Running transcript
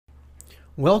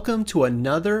Welcome to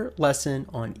another lesson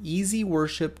on Easy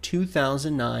Worship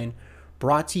 2009,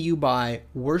 brought to you by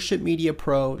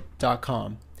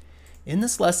worshipmediapro.com. In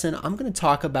this lesson, I'm going to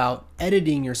talk about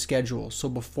editing your schedule. So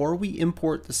before we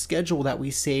import the schedule that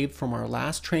we saved from our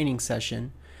last training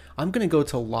session, I'm going to go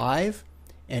to Live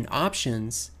and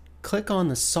Options, click on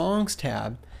the Songs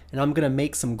tab, and I'm going to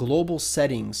make some global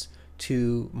settings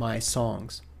to my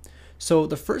songs. So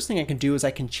the first thing I can do is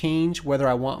I can change whether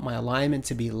I want my alignment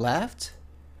to be left,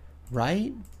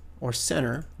 right, or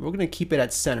center. We're going to keep it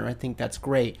at center. I think that's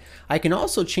great. I can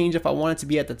also change if I want it to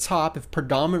be at the top. If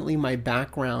predominantly my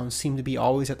backgrounds seem to be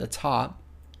always at the top,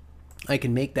 I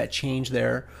can make that change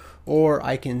there, or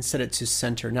I can set it to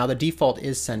center. Now the default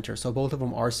is center, so both of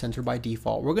them are center by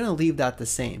default. We're going to leave that the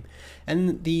same.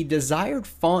 And the desired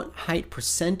font height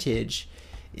percentage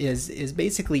is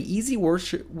basically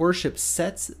EasyWorship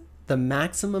sets the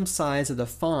maximum size of the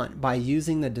font by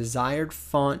using the desired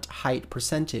font height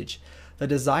percentage. The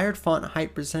desired font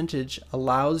height percentage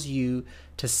allows you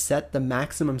to set the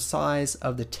maximum size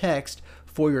of the text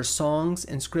for your songs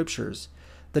and scriptures.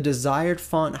 The desired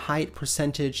font height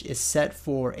percentage is set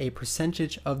for a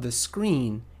percentage of the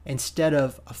screen instead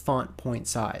of a font point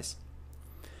size.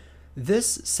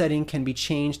 This setting can be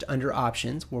changed under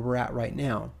Options, where we're at right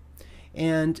now.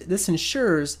 And this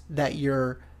ensures that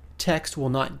your text will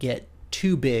not get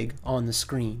too big on the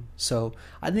screen. So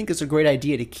I think it's a great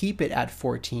idea to keep it at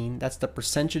 14. That's the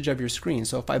percentage of your screen.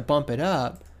 So if I bump it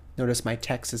up, notice my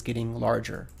text is getting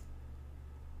larger.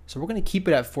 So we're going to keep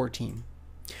it at 14.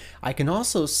 I can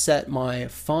also set my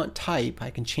font type. I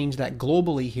can change that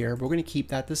globally here. We're going to keep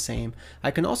that the same.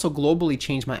 I can also globally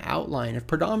change my outline. If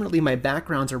predominantly my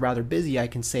backgrounds are rather busy, I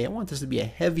can say I want this to be a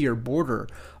heavier border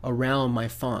around my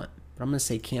font. I'm going to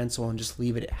say cancel and just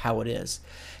leave it how it is.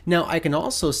 Now I can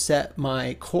also set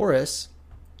my chorus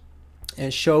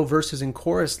and show verses and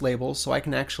chorus labels, so I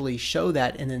can actually show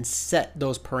that and then set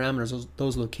those parameters,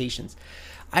 those locations.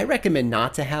 I recommend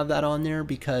not to have that on there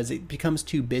because it becomes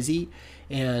too busy,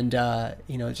 and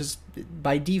just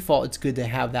by default it's good to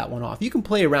have that one off. You can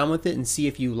play around with it and see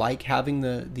if you like having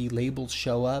the labels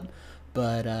show up,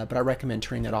 but I recommend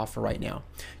turning that off for right now.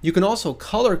 You can also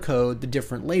color code the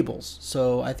different labels.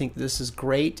 So I think this is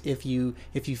great if you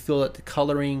feel that the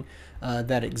coloring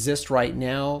that exists right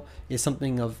now is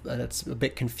something that's a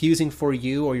bit confusing for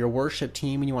you or your worship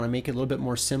team, and you want to make it a little bit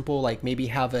more simple, like maybe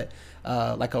have it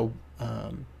like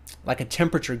a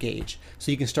temperature gauge. So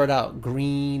you can start out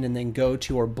green and then go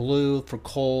to, or blue for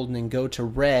cold, and then go to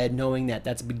red, knowing that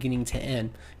that's beginning to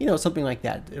end. Something like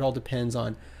that. It all depends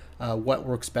on what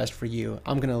works best for you.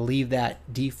 I'm going to leave that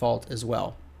default as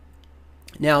well.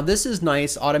 Now this is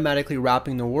nice, automatically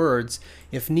wrapping the words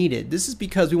if needed. This is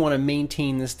because we want to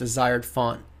maintain this desired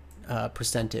font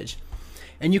percentage.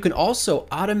 And you can also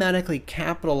automatically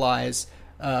capitalize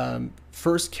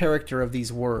first character of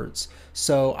these words.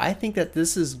 So I think that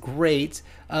this is great.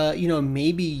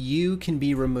 Maybe you can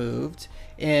be removed,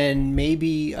 and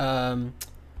maybe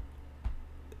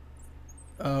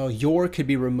your could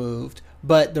be removed,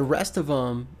 but the rest of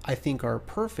them I think are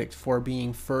perfect for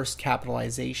being first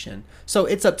capitalization. So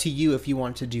it's up to you if you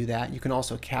want to do that. You can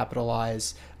also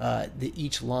capitalize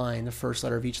each line, the first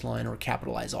letter of each line, or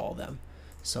capitalize all of them.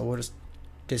 So we'll just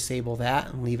disable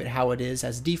that and leave it how it is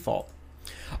as default.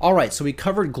 All right, so we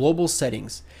covered global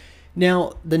settings.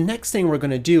 Now the next thing we're going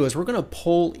to do is we're going to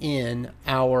pull in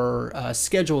our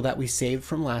schedule that we saved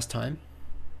from last time.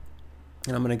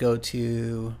 And I'm going to go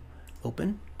to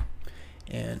Open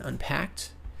and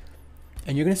Unpacked,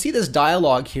 and you're going to see this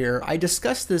dialog here. I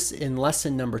discussed this in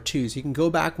lesson number 2, so you can go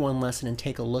back one lesson and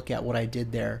take a look at what I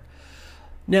did there.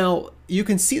 Now you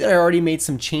can see that I already made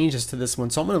some changes to this one,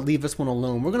 so I'm going to leave this one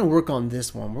alone. We're going to work on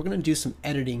this one. We're going to do some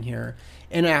editing here,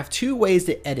 and I have 2 ways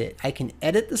to edit. I can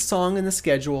edit the song in the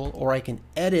schedule, or I can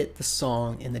edit the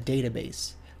song in the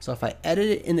database. So if I edit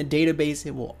it in the database,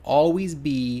 it will always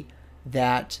be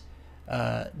that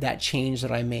change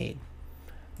that I made.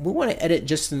 We want to edit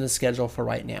just in the schedule for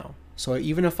right now. So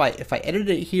even if I edited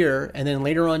it here, and then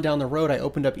later on down the road I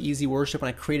opened up EasyWorship and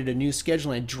I created a new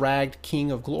schedule and I dragged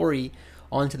King of Glory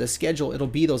onto the schedule, it'll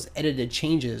be those edited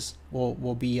changes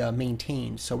will be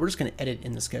maintained. So we're just going to edit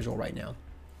in the schedule right now.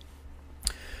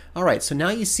 All right, so now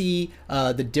you see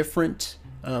the different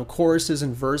choruses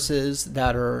and verses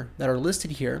that are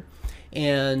listed here,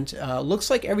 and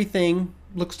looks like everything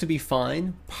looks to be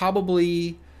fine.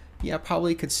 Probably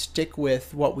could stick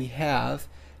with what we have.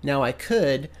 Now I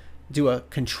could do a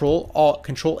Control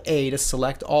A to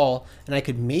select all, and I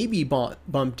could maybe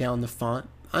bump down the font.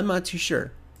 I'm not too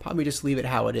sure. Probably just leave it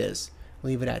how it is.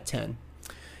 Leave it at 10.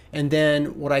 And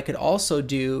then what I could also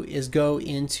do is go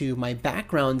into my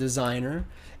background designer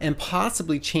and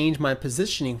possibly change my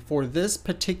positioning for this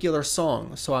particular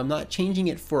song. So I'm not changing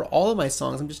it for all of my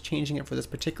songs, I'm just changing it for this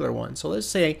particular one. So let's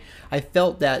say I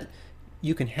felt that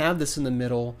you can have this in the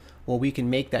middle, well, we can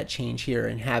make that change here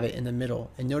and have it in the middle.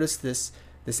 And notice this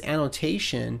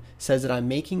annotation says that I'm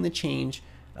making the change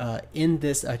in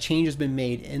this, a change has been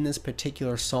made in this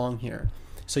particular song here.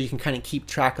 So you can kind of keep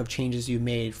track of changes you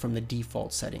made from the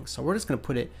default settings. So we're just going to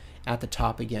put it at the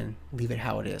top again, leave it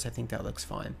how it is. I think that looks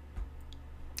fine.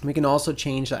 We can also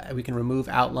change, we can remove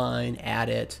outline, add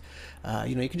it.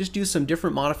 You can just do some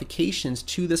different modifications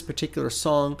to this particular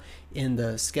song in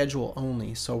the schedule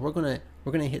only. So we're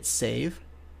gonna hit save.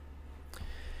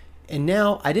 And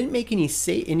now I didn't make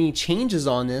any changes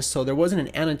on this, so there wasn't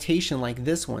an annotation like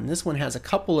this one. This one has a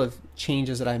couple of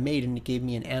changes that I made, and it gave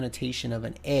me an annotation of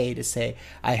an A to say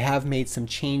I have made some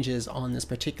changes on this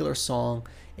particular song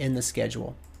in the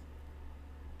schedule.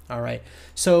 All right,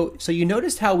 so you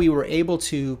noticed how we were able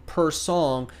to, per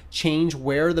song, change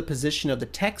where the position of the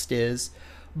text is,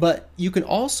 but you can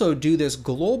also do this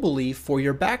globally for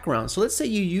your background. So let's say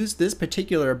you use this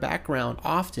particular background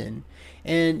often,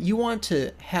 and you want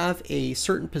to have a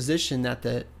certain position that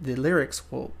the lyrics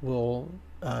will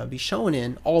be shown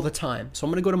in all the time. So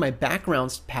I'm going to go to my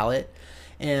backgrounds palette,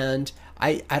 and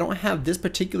I don't have this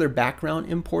particular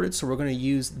background imported, so we're going to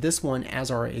use this one as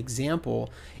our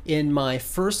example. In my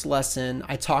first lesson,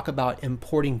 I talk about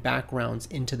importing backgrounds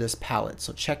into this palette,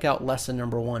 so check out lesson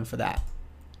number 1 for that.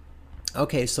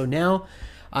 Okay, so now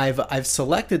I've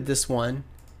selected this one,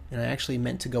 and I actually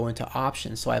meant to go into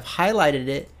options. So I've highlighted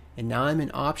it, and now I'm in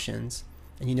options,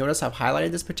 and you notice I've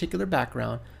highlighted this particular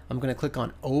background. I'm going to click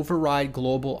on override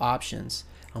global options.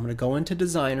 I'm going to go into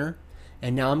designer,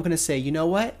 and now I'm going to say, you know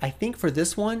what, I think for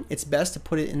this one it's best to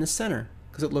put it in the center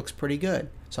because it looks pretty good.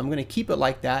 So I'm going to keep it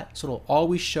like that so it'll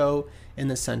always show in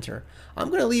the center. I'm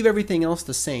going to leave everything else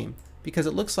the same because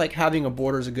it looks like having a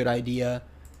border is a good idea.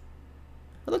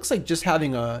 It looks like just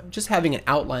having an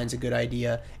outline is a good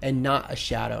idea and not a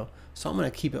shadow. So I'm going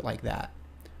to keep it like that.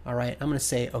 All right, I'm going to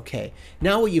say okay.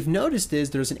 Now what you've noticed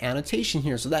is there's an annotation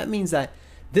here. So that means that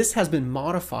this has been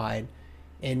modified,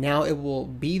 and now it will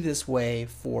be this way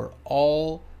for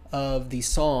all of the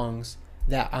songs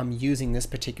that I'm using this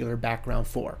particular background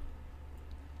for.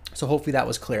 So hopefully that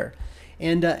was clear.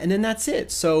 And then that's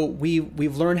it. So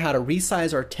we've learned how to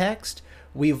resize our text.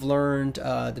 We've learned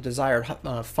the desired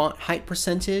font height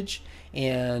percentage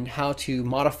and how to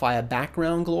modify a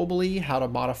background globally, how to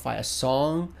modify a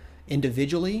song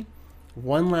individually.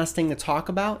 One last thing to talk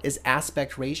about is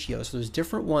aspect ratio. So there's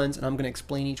different ones, and I'm going to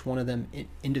explain each one of them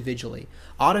individually.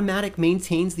 Automatic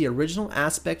maintains the original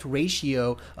aspect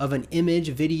ratio of an image,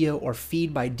 video, or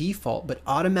feed by default, but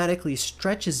automatically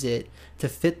stretches it to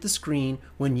fit the screen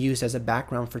when used as a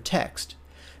background for text.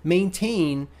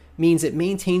 Maintain means it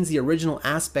maintains the original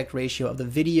aspect ratio of the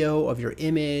video, of your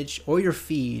image, or your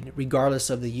feed, regardless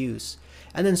of the use.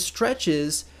 And then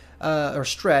stretches,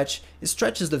 it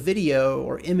stretches the video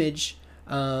or image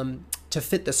to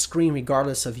fit the screen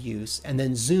regardless of use. And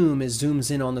then zoom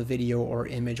zooms in on the video or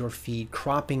image or feed,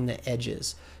 cropping the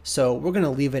edges. So we're going to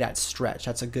leave it at stretch.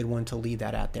 That's a good one to leave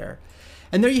that at there.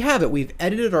 And there you have it. We've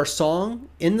edited our song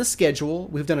in the schedule.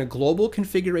 We've done a global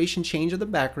configuration change of the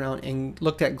background and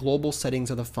looked at global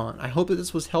settings of the font. I hope that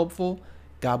this was helpful.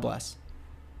 God bless.